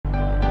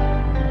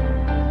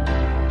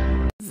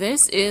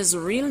This is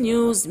Real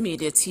News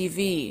Media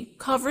TV,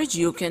 coverage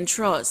you can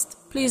trust.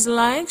 Please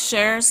like,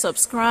 share,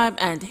 subscribe,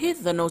 and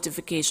hit the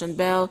notification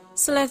bell.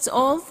 Select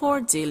all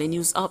for daily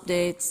news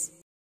updates.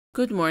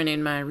 Good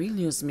morning, my Real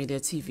News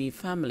Media TV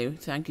family.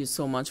 Thank you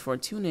so much for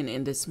tuning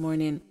in this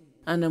morning,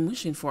 and I'm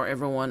wishing for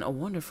everyone a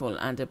wonderful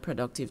and a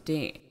productive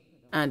day.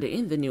 And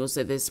in the news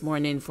this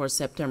morning for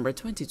September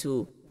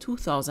 22,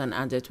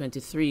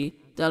 2023,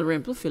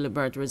 Dalrymple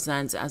Philibert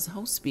resigns as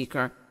House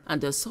Speaker and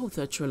the South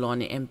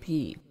Trelawney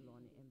MP.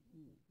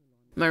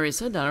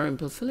 Marisa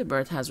Dalrymple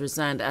Philibert has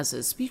resigned as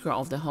Speaker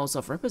of the House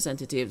of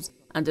Representatives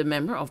and a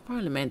Member of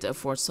Parliament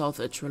for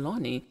South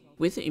Trelawney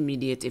with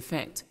immediate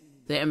effect.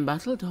 The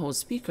embattled House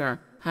Speaker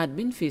had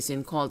been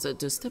facing calls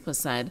to step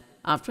aside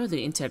after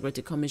the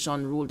Integrity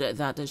Commission ruled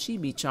that she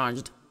be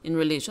charged in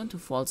relation to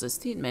false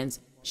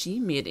statements she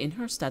made in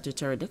her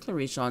statutory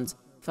declarations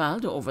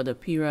filed over the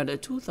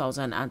period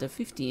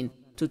 2015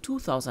 to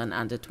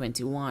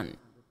 2021.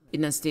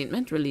 In a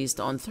statement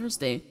released on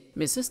Thursday,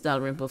 Mrs.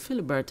 Dalrymple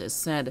Philibert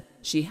said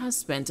she has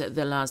spent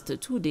the last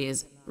 2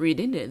 days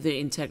reading the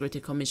Integrity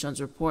Commission's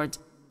report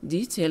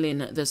detailing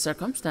the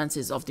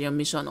circumstances of the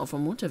omission of a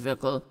motor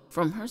vehicle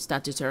from her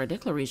statutory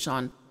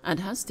declaration and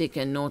has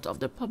taken note of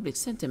the public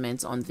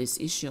sentiments on this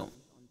issue.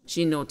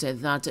 She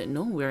noted that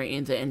nowhere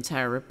in the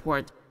entire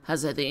report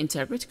has the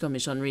Integrity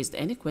Commission raised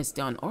any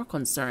question or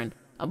concern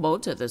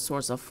about the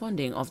source of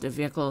funding of the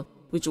vehicle,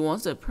 which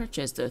was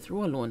purchased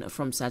through a loan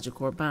from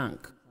Sagicor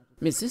Bank.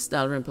 Mrs.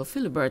 Dalrymple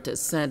Philibert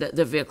said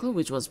the vehicle,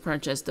 which was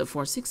purchased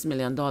for $6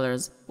 million,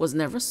 was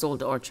never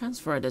sold or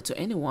transferred to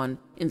anyone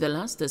in the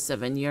last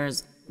 7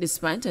 years,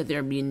 despite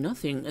there being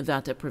nothing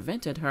that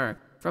prevented her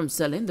from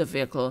selling the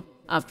vehicle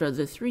after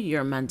the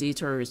 3-year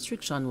mandatory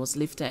restriction was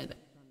lifted.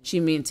 She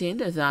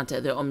maintained that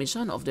the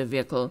omission of the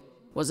vehicle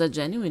was a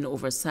genuine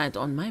oversight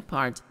on my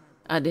part,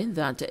 adding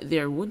that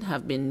there would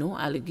have been no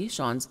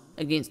allegations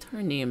against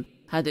her name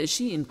had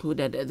she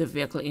included the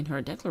vehicle in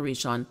her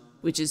declaration,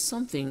 which is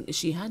something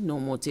she had no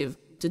motive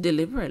to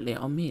deliberately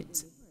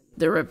omit.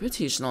 The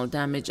reputational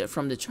damage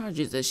from the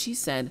charges, she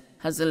said,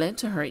 has led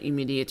to her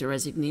immediate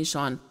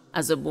resignation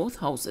as both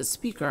House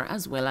Speaker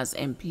as well as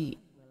MP.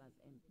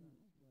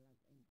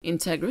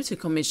 Integrity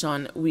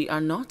Commission, we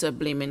are not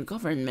blaming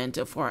government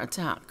for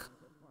attack.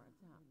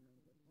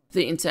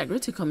 The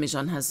Integrity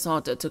Commission has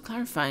sought to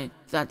clarify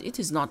that it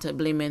is not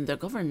blaming the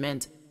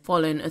government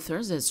following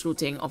Thursday's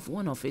shooting of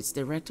one of its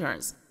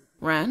directors.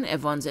 Ryan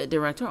Evans,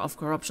 Director of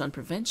Corruption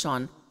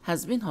Prevention,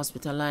 has been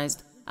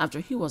hospitalized after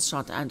he was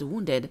shot and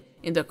wounded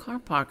in the car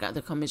park at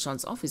the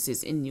Commission's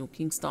offices in New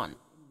Kingston.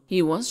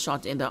 He was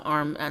shot in the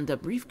arm and the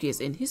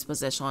briefcase in his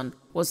possession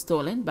was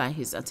stolen by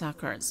his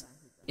attackers.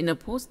 In a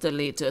post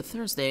late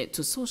Thursday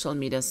to social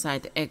media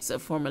site X,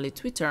 formerly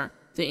Twitter,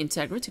 the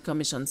Integrity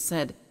Commission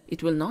said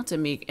it will not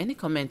make any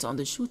comment on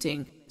the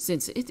shooting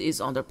since it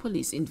is under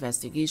police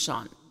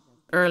investigation.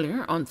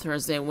 Earlier on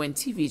Thursday, when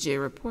TVJ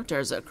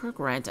reporters Kirk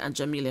Wright and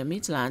Jamelia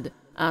Maitland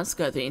asked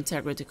the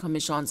Integrity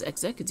Commission's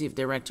Executive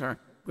Director,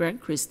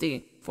 Greg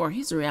Christie, for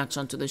his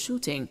reaction to the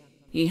shooting,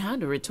 he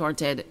had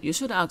retorted, "You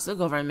should ask the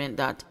government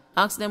that.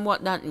 Ask them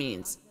what that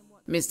means."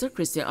 Mr.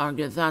 Christie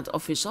argued that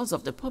officials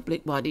of the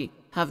public body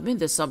have been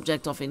the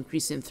subject of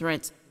increasing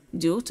threats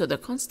due to the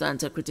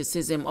constant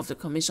criticism of the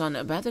Commission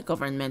by the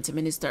government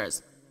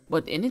ministers.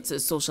 But in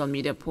its social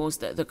media post,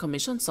 the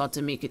Commission sought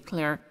to make it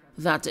clear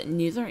that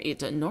neither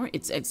it nor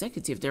its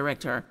executive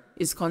director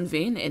is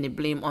conveying any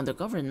blame on the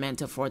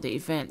government for the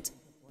event.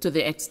 To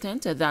the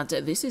extent that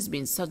this is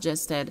being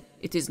suggested,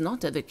 it is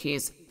not the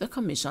case, the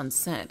Commission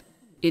said.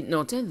 It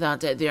noted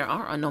that there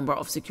are a number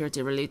of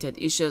security-related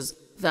issues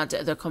that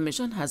the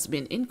Commission has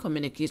been in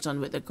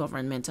communication with the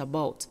government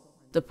about.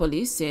 The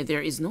police say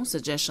there is no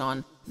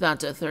suggestion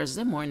that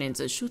Thursday morning's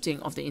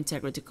shooting of the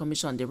Integrity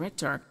Commission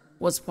director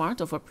was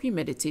part of a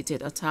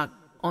premeditated attack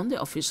on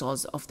the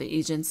officials of the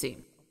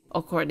agency.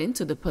 According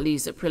to the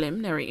police,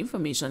 preliminary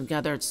information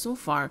gathered so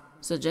far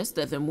suggests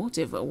that the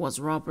motive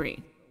was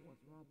robbery.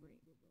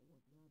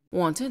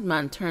 Wanted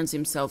man turns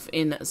himself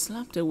in,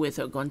 slapped with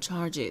gun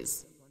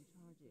charges.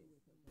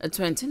 A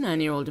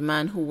 29-year-old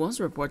man who was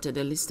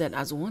reportedly listed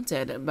as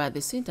wanted by the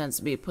St.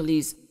 Anne's Bay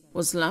police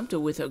was slapped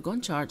with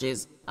gun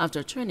charges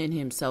after turning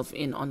himself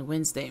in on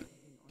Wednesday.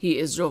 He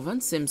is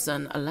Jovan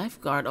Simpson, a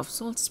lifeguard of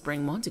Salt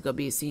Spring, Montego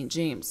Bay, St.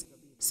 James.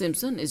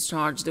 Simpson is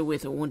charged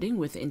with wounding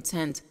with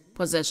intent,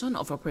 possession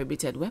of a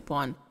prohibited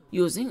weapon,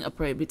 using a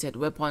prohibited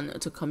weapon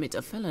to commit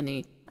a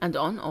felony, and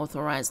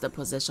unauthorized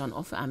possession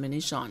of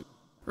ammunition.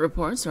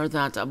 Reports are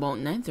that about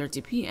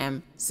 9:30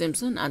 p.m.,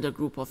 Simpson and a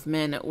group of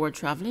men were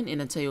traveling in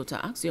a Toyota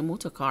Axia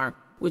motor car,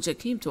 which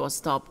came to a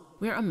stop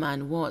where a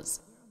man was.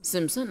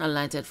 Simpson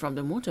alighted from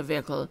the motor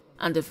vehicle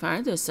and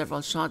fired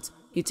several shots,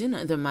 hitting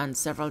the man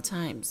several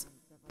times.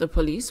 The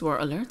police were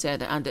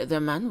alerted and the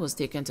man was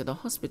taken to the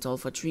hospital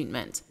for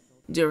treatment.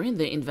 During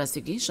the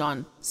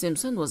investigation,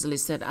 Simpson was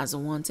listed as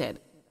wanted.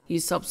 He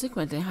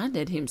subsequently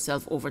handed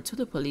himself over to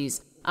the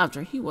police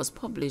after he was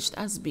published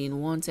as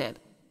being wanted.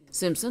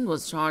 Simpson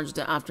was charged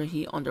after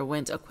he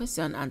underwent a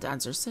question and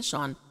answer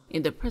session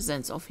in the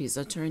presence of his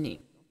attorney.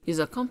 His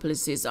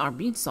accomplices are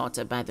being sought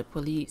by the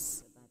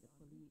police.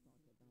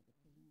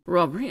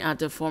 Robbery at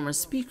the former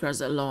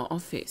Speaker's law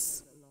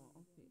office.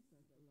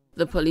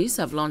 The police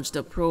have launched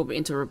a probe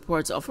into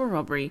reports of a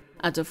robbery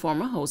at the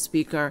former House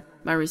Speaker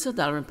Marisa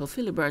Dalrymple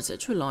Philibert's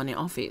Trelawney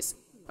office.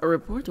 A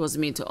report was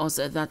made to us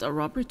that a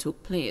robbery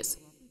took place.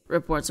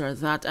 Reports are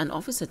that an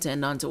office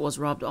attendant was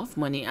robbed of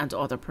money and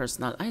other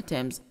personal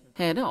items.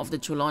 Head of the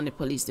Trelawney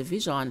Police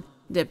Division,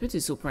 Deputy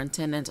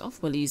Superintendent of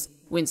Police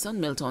Winston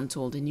Milton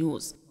told the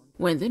news.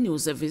 When the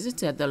news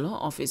visited the law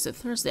office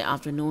Thursday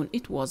afternoon,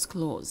 it was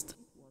closed.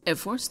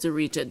 Efforts to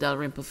reach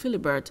Dalrymple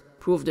Philibert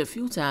proved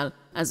futile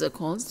as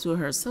calls to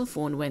her cell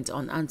phone went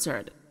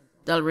unanswered.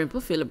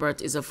 Dalrymple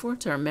Philibert is a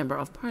four-term member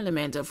of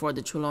Parliament for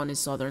the Trelawney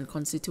Southern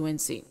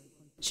constituency.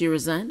 She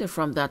resigned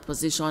from that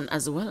position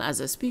as well as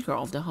a Speaker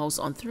of the House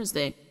on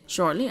Thursday,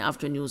 shortly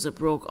after news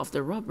broke of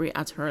the robbery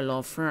at her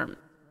law firm.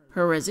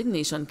 Her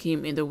resignation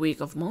came in the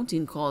wake of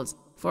mounting calls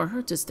for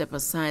her to step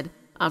aside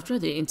after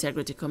the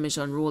Integrity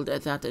Commission ruled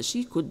that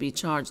she could be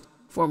charged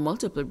for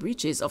multiple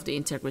breaches of the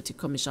Integrity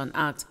Commission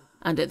Act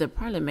and the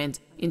Parliament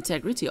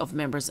Integrity of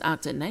Members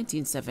Act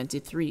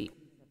 1973.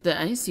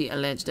 The IC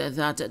alleged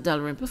that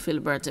Dalrymple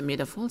Philibert made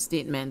a false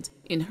statement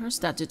in her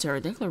statutory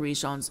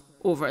declarations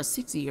over a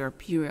 6-year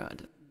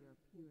period.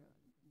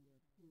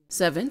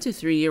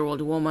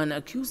 73-year-old woman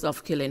accused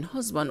of killing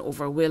husband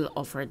over will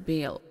offered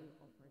bail.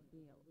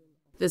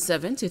 The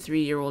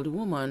 73-year-old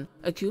woman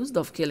accused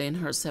of killing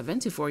her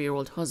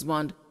 74-year-old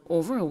husband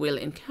over a will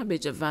in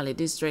Cabbage Valley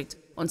District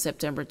on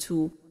September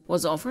 2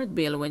 was offered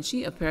bail when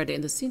she appeared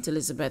in the St.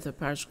 Elizabeth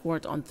Parish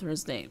Court on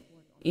Thursday.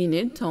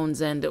 Enid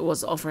Townsend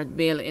was offered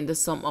bail in the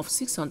sum of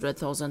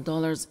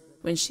 $600,000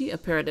 when she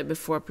appeared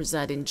before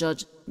presiding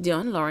judge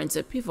Dion Lawrence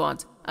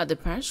Pivot at the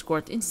Parish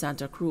Court in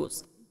Santa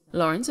Cruz.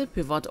 Lawrence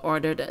Pivot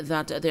ordered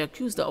that the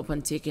accused,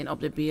 upon taking up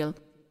the bail,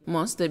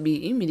 must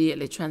be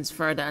immediately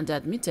transferred and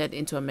admitted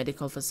into a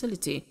medical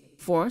facility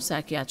for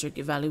psychiatric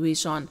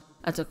evaluation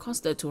at a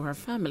cost to her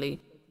family,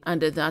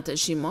 and that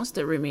she must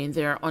remain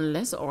there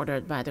unless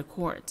ordered by the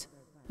court.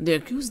 The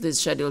accused is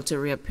scheduled to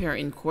reappear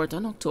in court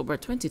on October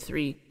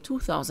 23,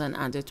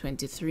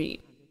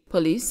 2023.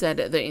 Police said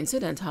the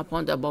incident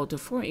happened about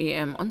 4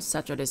 a.m. on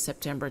Saturday,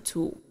 September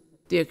 2.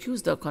 The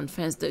accused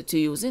confessed to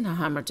using a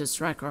hammer to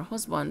strike her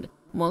husband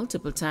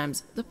multiple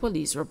times, the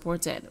police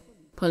reported.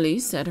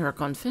 Police said her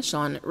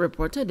confession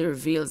reportedly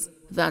reveals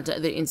that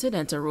the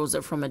incident arose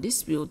from a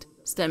dispute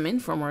stemming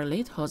from her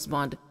late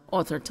husband,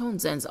 Arthur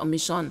Townsend's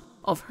omission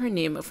of her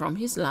name from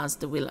his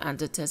last will and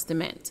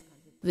testament.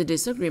 The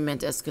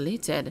disagreement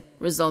escalated,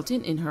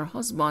 resulting in her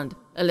husband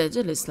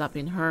allegedly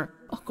slapping her,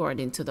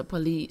 according to the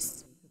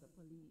police.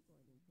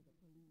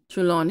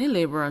 Trelawney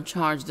laborer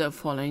charged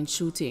following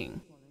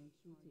shooting.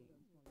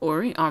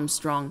 Ori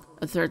Armstrong,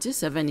 a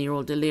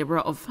 37-year-old laborer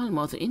of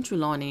Falmouth in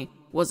Trelawney,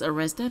 was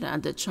arrested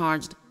and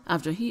charged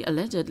after he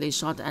allegedly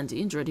shot and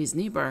injured his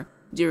neighbor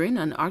during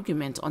an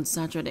argument on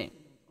Saturday.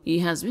 He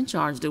has been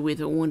charged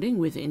with wounding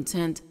with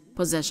intent,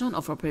 possession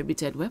of a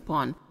prohibited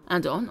weapon,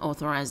 and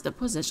unauthorized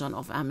possession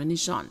of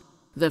ammunition.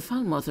 The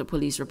Falmouth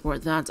police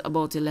report that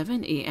about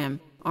 11 a.m.,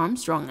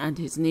 Armstrong and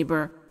his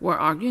neighbor were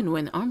arguing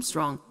when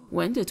Armstrong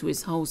went to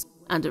his house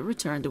and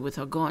returned with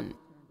a gun.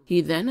 He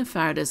then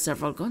fired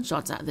several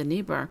gunshots at the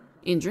neighbor,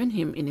 injuring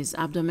him in his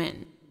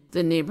abdomen.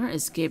 The neighbor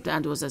escaped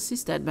and was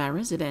assisted by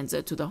residents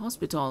to the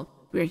hospital,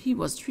 where he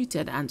was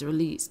treated and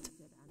released.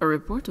 A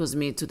report was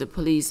made to the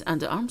police,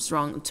 and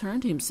Armstrong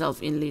turned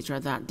himself in later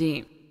that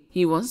day.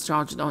 He was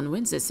charged on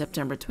Wednesday,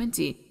 September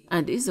 20,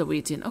 and is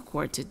awaiting a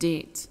court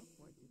date.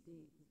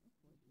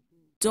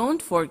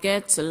 Don't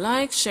forget to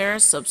like, share,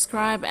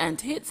 subscribe, and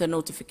hit the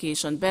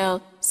notification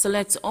bell.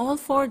 Select all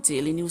for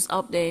daily news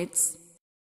updates.